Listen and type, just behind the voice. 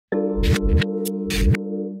How's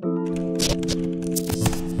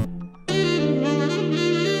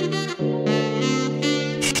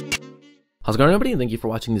it going, everybody? Thank you for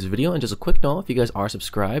watching this video. And just a quick note, if you guys are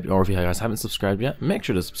subscribed, or if you guys haven't subscribed yet, make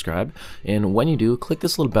sure to subscribe. And when you do, click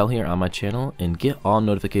this little bell here on my channel and get all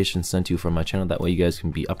notifications sent to you from my channel. That way you guys can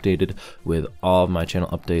be updated with all of my channel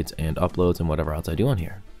updates and uploads and whatever else I do on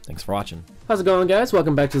here. Thanks for watching. How's it going, guys?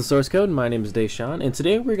 Welcome back to the source code. My name is Deshawn, and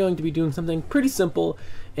today we're going to be doing something pretty simple,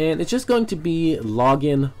 and it's just going to be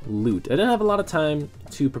login loot. I didn't have a lot of time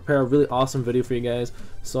to prepare a really awesome video for you guys,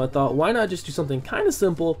 so I thought, why not just do something kind of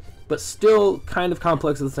simple but still kind of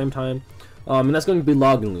complex at the same time, and that's going to be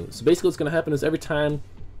login loot. So basically what's going to happen is every time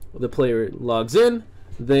the player logs in,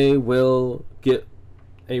 they will get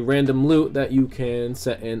a random loot that you can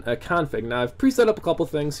set in a config. Now I've preset up a couple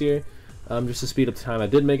things here just to speed up the time. I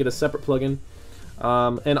did make it a separate plugin,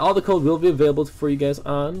 and all the code will be available for you guys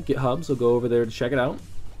on GitHub, so go over there to check it out.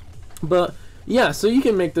 But yeah, so you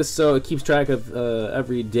can make this so it keeps track of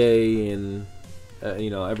every day and you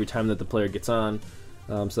know, every time that the player gets on.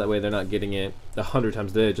 So that way they're not getting it 100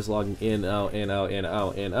 times a day, just logging in, out, in, out, in,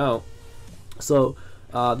 out, in, out. So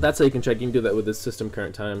that's how you can check. You can do that with this system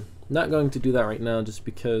current time. Not going to do that right now just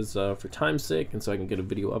because for time's sake, and so I can get a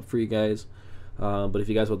video up for you guys. But if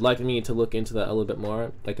you guys would like me to look into that a little bit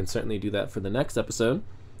more, I can certainly do that for the next episode.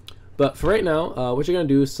 But for right now, what you're going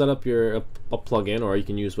to do is set up your a plugin, or you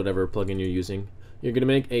can use whatever plugin you're using. You're going to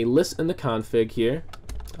make a list in the config here.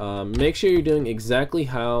 Make sure you're doing exactly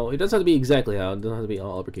how, it doesn't have to be exactly how, it doesn't have to be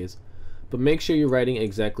all uppercase, but make sure you're writing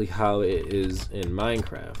exactly how it is in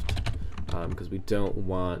Minecraft, because we don't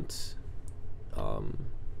want,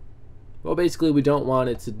 well, basically we don't want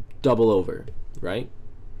it to double over, right?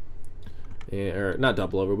 Or not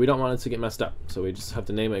double over, we don't want it to get messed up, so we just have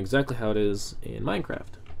to name it exactly how it is in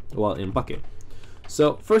Minecraft, well, in Bukkit.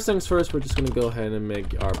 So first things first, we're just going to go ahead and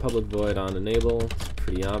make our public void on enable. It's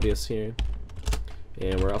pretty obvious here.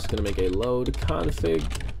 And we're also going to make a load config,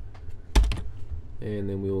 and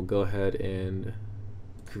then we will go ahead and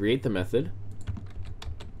create the method.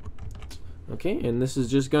 Okay, and this is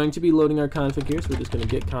just going to be loading our config here, so we're just going to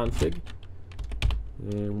get config,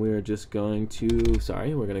 and we're just going to,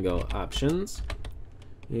 we're going to go options,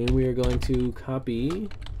 and we are going to copy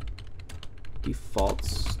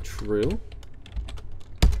defaults true,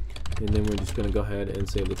 and then we're just going to go ahead and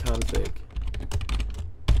save the config.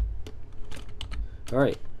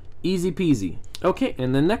 Alright, easy peasy. Okay,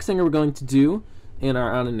 and the next thing we're going to do in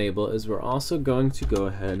our on enable is we're also going to go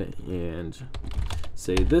ahead and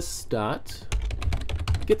say this dot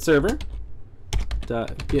get server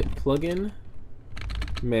dot get plugin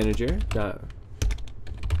manager dot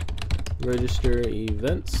register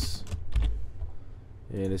events,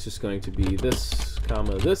 and it's just going to be this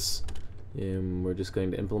comma this, and we're just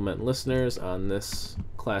going to implement listeners on this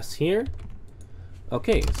class here.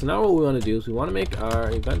 Okay, so now what we want to do is we want to make our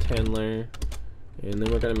event handler, and then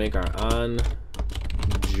we're going to make our on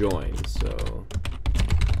join. So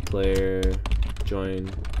player join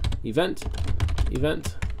event, and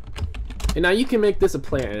now you can make this a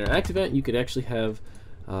player interact event. You could actually have,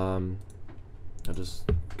 I'll just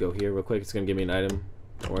go here real quick. It's going to give me an item.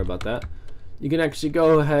 Don't worry about that. You can actually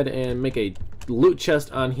go ahead and make a loot chest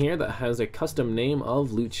on here that has a custom name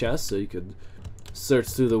of loot chest, so you could search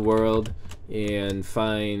through the world and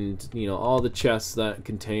find, you know, all the chests that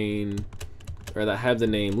contain or that have the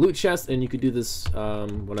name loot chest, and you could do this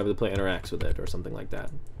whenever the player interacts with it or something like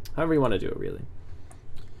that. However you want to do it, really.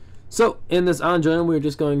 So in this on join, we're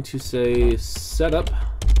just going to say setup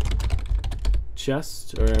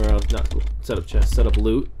chest, or not setup chest, setup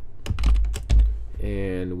loot,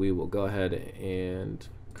 and we will go ahead and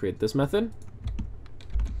create this method.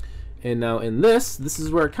 And now in this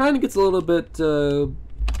is where it kind of gets a little bit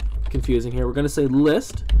confusing here. We're going to say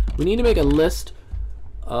list. We need to make a list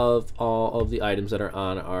of all of the items that are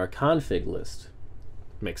on our config list.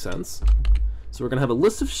 Makes sense. So we're going to have a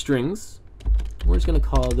list of strings. We're just going to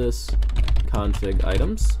call this config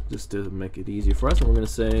items just to make it easier for us. And we're going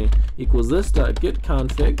to say equals this dot get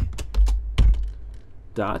config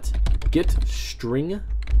dot get string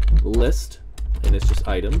list, and it's just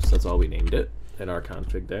items. That's all we named it in our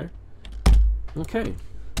config there. Okay,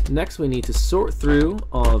 next we need to sort through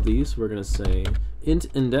all of these. We're going to say int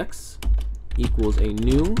index equals a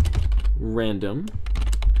new random.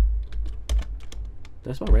 Did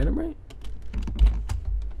I spell random right?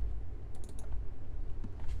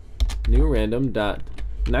 New random dot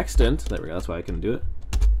next int. There we go, that's why I couldn't do it.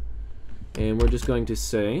 And we're just going to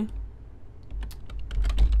say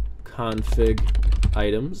config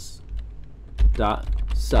items dot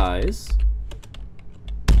size.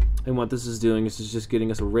 And what this is doing is just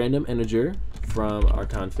getting us a random integer from our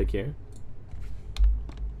config here.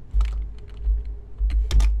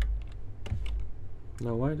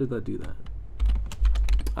 Now, why did that do that?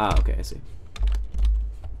 Ah, okay, I see.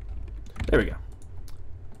 There we go.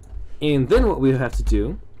 And then what we have to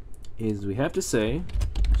do is we have to say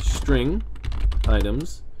string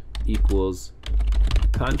items equals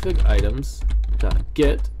config items dot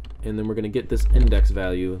get, and then we're going to get this index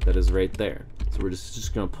value that is right there. So we're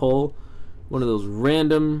just going to pull one of those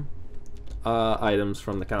random items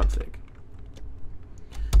from the config.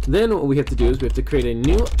 Then what we have to do is we have to create a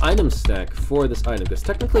new item stack for this item, because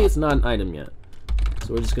technically it's not an item yet.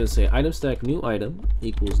 So we're just going to say item stack new item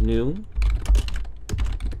equals new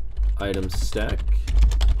item stack,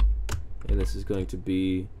 and this is going to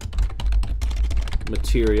be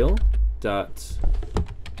material dot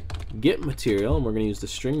get material, and we're going to use the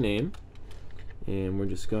string name, and we're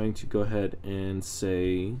just going to go ahead and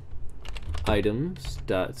say items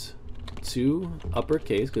dot to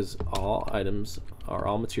uppercase, because all items or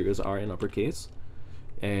all materials are in uppercase,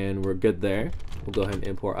 and we're good there. We'll go ahead and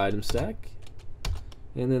import item stack,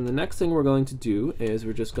 and then the next thing we're going to do is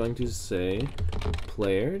we're just going to say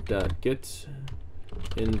player dot get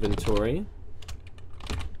inventory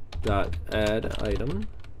dot add item,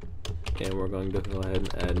 and we're going to go ahead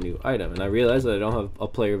and add new item. And I realize that I don't have a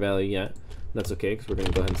player value yet. That's okay, because we're going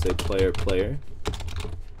to go ahead and say player.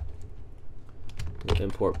 We'll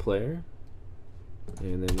import player,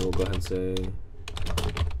 and then we'll go ahead and say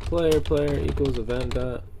player equals event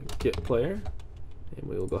dot get player, and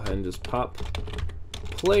we will go ahead and just pop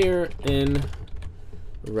player in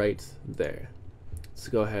right there. Let's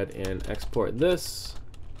go ahead and export this.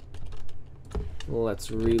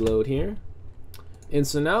 Let's reload here. And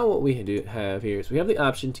so now what we have here is we have the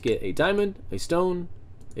option to get a diamond, a stone,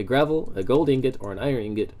 a gravel, a gold ingot, or an iron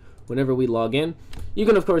ingot whenever we log in. You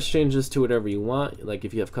can of course change this to whatever you want, like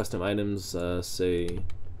if you have custom items, say,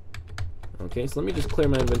 okay, so let me just clear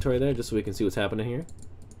my inventory there just so we can see what's happening here.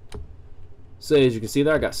 So as you can see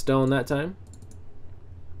there, I got stone that time.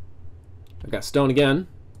 I got stone again.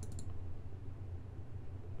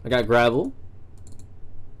 I got gravel.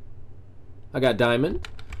 I got diamond.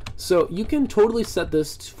 So you can totally set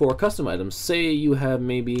this for custom items. Say you have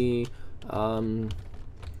maybe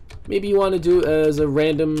maybe you want to do as a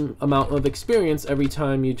random amount of experience every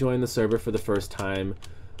time you join the server for the first time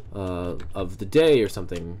of the day or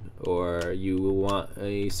something, or you want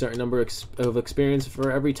a certain number of experience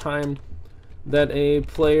for every time that a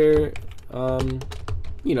player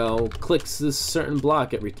you know, clicks this certain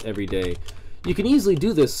block every day. You can easily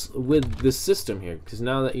do this with this system here, because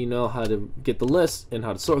now that you know how to get the list and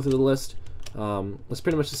how to sort through the list, it's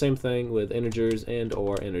pretty much the same thing with integers and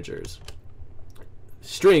or integers.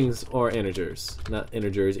 Strings or integers, not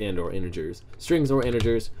integers and or integers. Strings or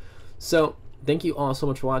integers. So thank you all so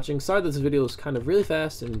much for watching. Sorry that this video is kind of really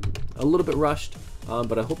fast and a little bit rushed,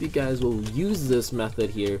 but I hope you guys will use this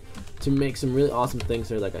method here to make some really awesome things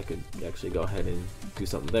there. Like I could actually go ahead and do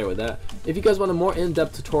something there with that. If you guys want a more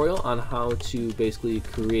in-depth tutorial on how to basically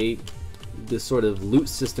create this sort of loot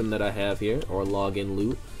system that I have here, or login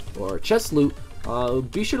loot, or chest loot,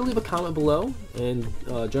 be sure to leave a comment below and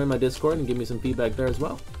join my Discord and give me some feedback there as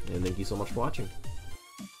well. And thank you so much for watching.